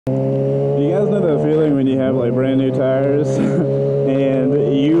guys know that feeling when you have like brand new tires and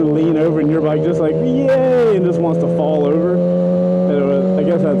you lean over and your bike just like, yay, and just wants to fall over? I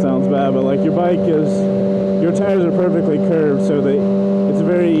guess that sounds bad, but like your tires are perfectly curved so that it's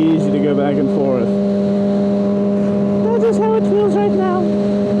very easy to go back and forth. That's just how it feels right now.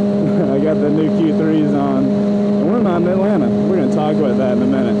 I got the new Q3s on, and we're not in Atlanta. We're going to talk about that in a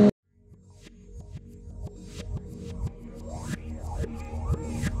minute.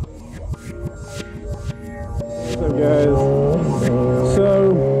 What's up, guys?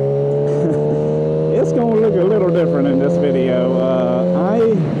 So, it's going to look a little different in this video.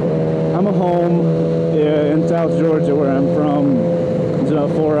 I'm home in South Georgia, where I'm from. It's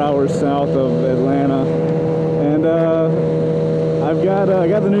about 4 hours south of Atlanta, and I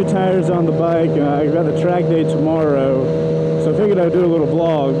got the new tires on the bike, and I got the track day tomorrow, so I figured I'd do a little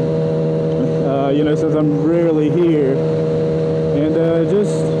vlog, you know, since I'm rarely here, and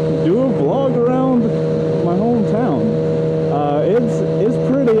just do a vlog around my hometown. It's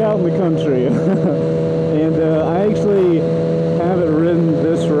pretty out in the country, and I actually haven't ridden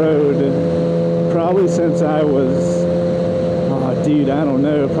this road probably since I was, dude, I don't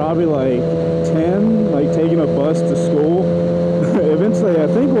know, probably like 10, like taking a bus to school. Eventually, I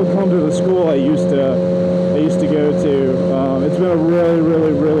think we'll come to the school I used to go to. It's been a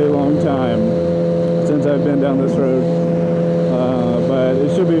really long time since I've been down this road, but it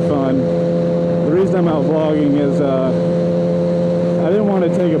should be fun. The reason I'm out vlogging is I didn't want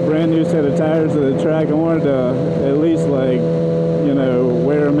to take a brand new set of tires to the track. I wanted to at least, like, you know,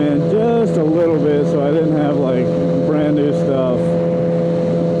 wear them in just a little bit so I didn't have like brand new stuff.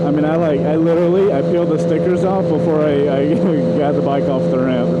 I mean, I peeled the stickers off before I got the bike off the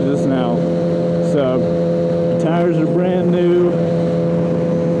ramp just now. So the tires are brand new.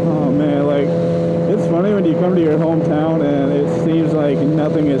 Oh man, like, it's funny when you come to your hometown and it seems like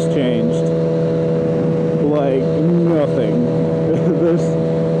nothing has changed. Like nothing. This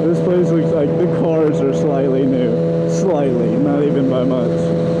place looks like the cars are slightly new. Slightly, not even by much.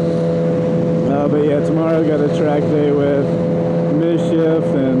 But yeah, tomorrow I got a track day with Mischief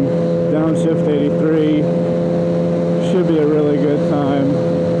and Downshift 83. Should be a really good time.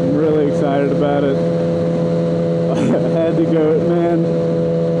 I'm really excited about it. I had to go, man.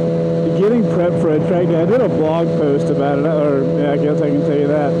 Getting prepped for a track day. I did a blog post about it, or yeah, I guess I can tell you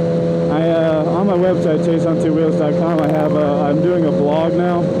that. On my website, Chaseontwowheels.com, I'm doing a blog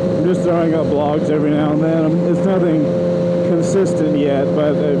now. I'm just throwing up blogs every now and then. It's nothing consistent yet,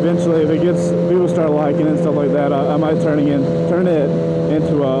 but eventually, if people start liking it and stuff like that, I might turn it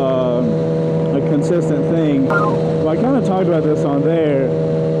into a consistent thing. Well, I kind of talked about this on there,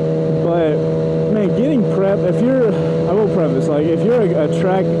 but man, getting prepped. I will preface, like, if you're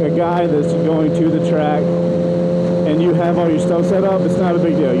a guy that's going to the track and you have all your stuff set up, it's not a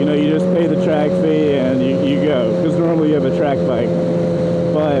big deal. You know, you just pay the track fee and you go, because normally you have a track bike.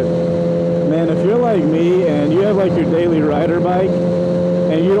 But man, if you're like me and you have like your daily rider bike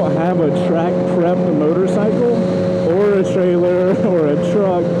and you don't have a track prepped motorcycle or a trailer or a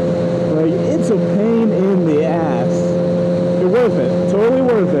truck, like, it's a pain in the ass. You're worth it, totally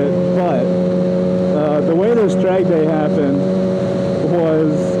worth it. But the way this track day happened was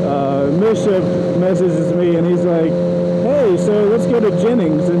Mischief messages me and he's like, hey, so let's go to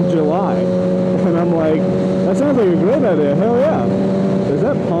Jennings in July. And I'm like, that sounds like a great idea. Hell yeah. Is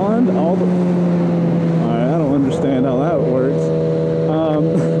that pond all the... Alright, I don't understand how that works.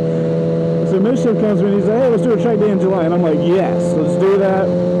 So Mischief comes to me and he's like, hey, let's do a track day in July. And I'm like, yes, let's do that.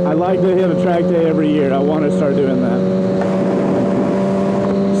 I like to hit a track day every year. I want to start doing that.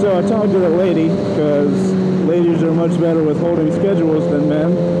 So I talked to the lady, because ladies are much better with holding schedules than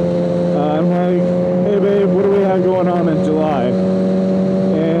men. I'm like, hey babe, what do we have going on in July?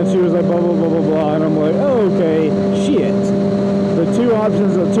 And she was like, blah, blah, blah, blah, blah. And I'm like, oh, okay, shit. The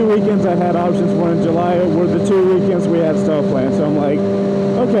two weekends I had options for in July were the 2 weekends we had stuff planned. So I'm like,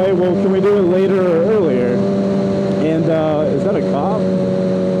 okay, well, can we do it later or earlier? And is that a cop?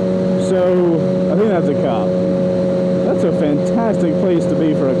 So I think that's a cop. That's a fantastic place to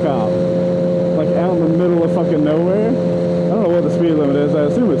be for a cop. Like out in the middle of fucking nowhere. I don't know what the speed limit is. I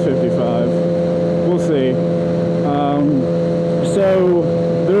assume it's 55. We'll see. So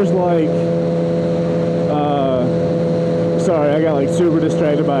there's like, sorry, I got like super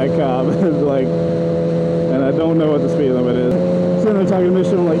distracted by a cop. Like, and I don't know what the speed limit is. So then I'm talking to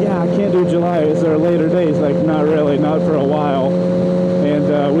Mischief, I'm like, yeah, I can't do July. Is there later days? Like, not really, not for a while. And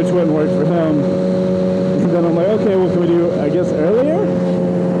which wouldn't work for him. And then I'm like, okay, well, can we do, I guess, earlier?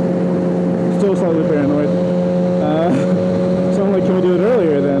 Still slightly paranoid. So I'm like, can we do it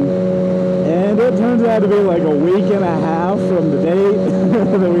earlier then? And it turns out to be like a week and a half from the date.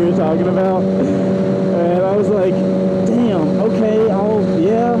 that we were talking about. And I was like, damn, okay,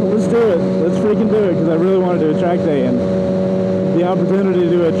 yeah, let's do it. Let's freaking do it, because I really want to do a track day. And the opportunity to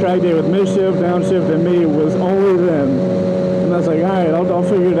do a track day with midshift, downshift, and me was only then. And I was like, all right, I'll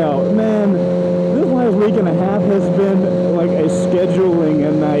figure it out. Man, this last week and a half has been like a scheduling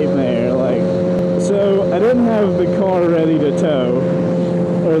a nightmare. Like, so I didn't have the car ready to tow,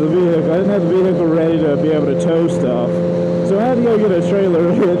 or the vehicle. I didn't have the vehicle ready to be able to tow stuff. So I had to go get a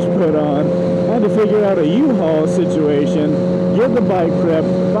trailer hitch put on. I had to figure out a U-Haul situation, get the bike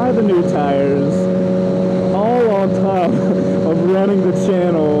prepped, buy the new tires, all on top of running the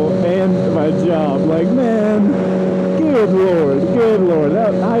channel and my job. Like, man, good lord,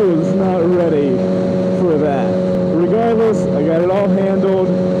 I was not ready for that. Regardless, I got it all handled.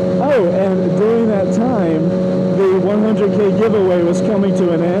 Oh, and during that time, the 100K giveaway was coming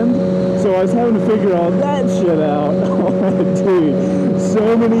to an end, so I was having to figure all that shit out. Dude,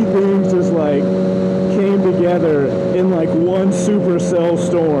 so many things just like came together in like one supercell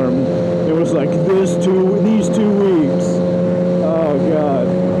storm. It was like these 2 weeks. Oh god,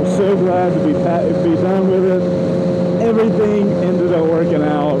 I'm so glad to be done with it. Everything ended up working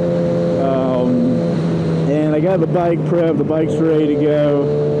out, and I got the bike prepped. The bike's ready to go.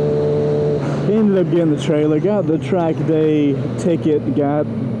 Ended up getting the trailer, got the track day ticket, got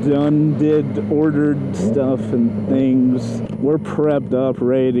done, ordered stuff and things. We're prepped up,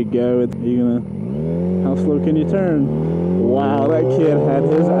 ready to go. How slow can you turn? Wow, that kid had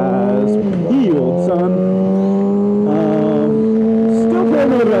his eyes peeled, son. Still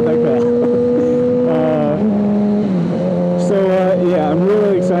paranoid about that car. Yeah, I'm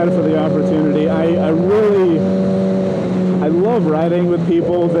really excited for the opportunity. I love riding with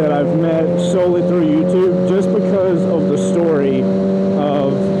people that I've met solely through YouTube, just because of the story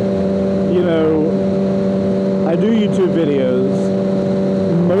of, you know, I do YouTube videos.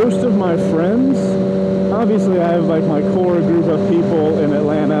 Most of my friends, obviously I have like my core group of people in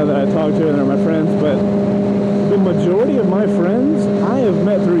Atlanta that I talk to and they're my friends, but the majority of my friends I have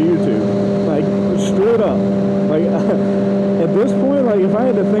met through YouTube, like straight up. Like at this point, like if I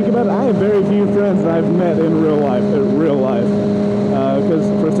had to think about it, I have very few friends that I've met in real life, because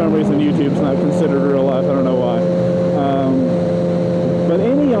for some reason YouTube's not considered real life. I don't know why. But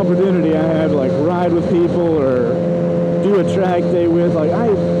any opportunity I have to like ride with people or do a track day with, like I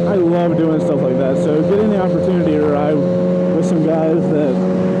love doing stuff like that. So getting the opportunity to ride with some guys that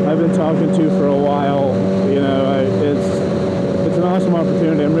I've been talking to for a while, you know, it's an awesome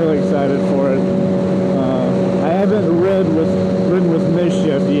opportunity. I'm really excited for it. I haven't ridden with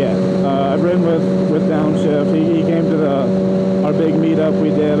midshift yet. I've ridden with downshift. He came to our big meetup we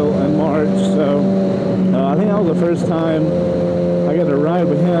did in March, so I think that was the first time I got to ride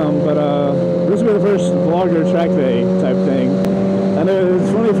with him. But this will be the first vlogger track day type thing. I know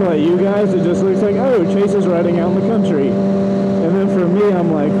it's funny for like you guys, it just looks like, oh, Chase is riding out in the country. And then for me,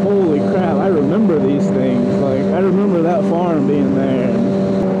 I'm like, holy crap, I remember these things. Like, I remember that farm being there.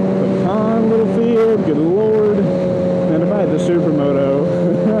 Pecan little field, good lord. And if I had the supermoto,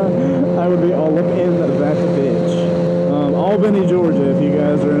 I would be all up in that bitch. Albany, Georgia, if you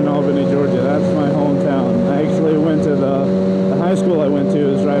guys are in Albany, Georgia, that's my hometown. I actually went to the high school I went to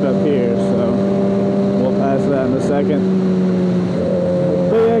is right up here, so we'll pass that in a second.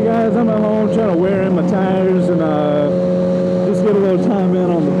 But yeah, guys, I'm at home trying to wear in my tires and just get a little time in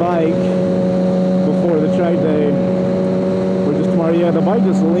on the bike before the track day. We're just tomorrow. Yeah, the bike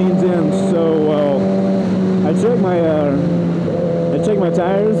just leans in so well. I checked my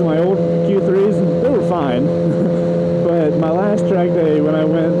tires, my old Q3s, and they were fine. But my last track day, when I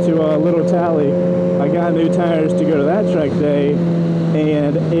went to Little Tally, I got new tires to go to that track day,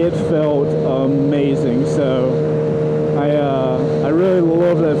 and it felt amazing. So I really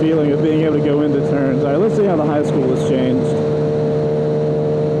love that feeling of being able to go into turns. All right, let's see how the high school has changed.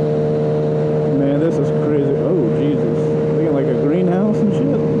 Man, this is crazy. Oh, Jesus. Looking like a greenhouse and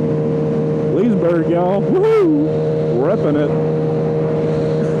shit. Leesburg, y'all. Woohoo! Repping it.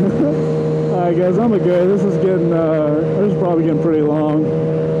 Alright guys, I'm gonna go. This is probably getting pretty long.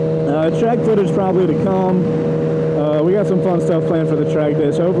 Track footage probably to come. We got some fun stuff planned for the track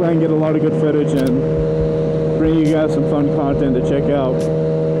day, so hopefully I can get a lot of good footage and bring you guys some fun content to check out.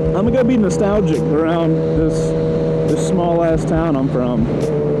 I'm gonna go be nostalgic around this small ass town I'm from.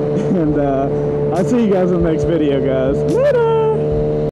 And I'll see you guys in the next video, guys. Later!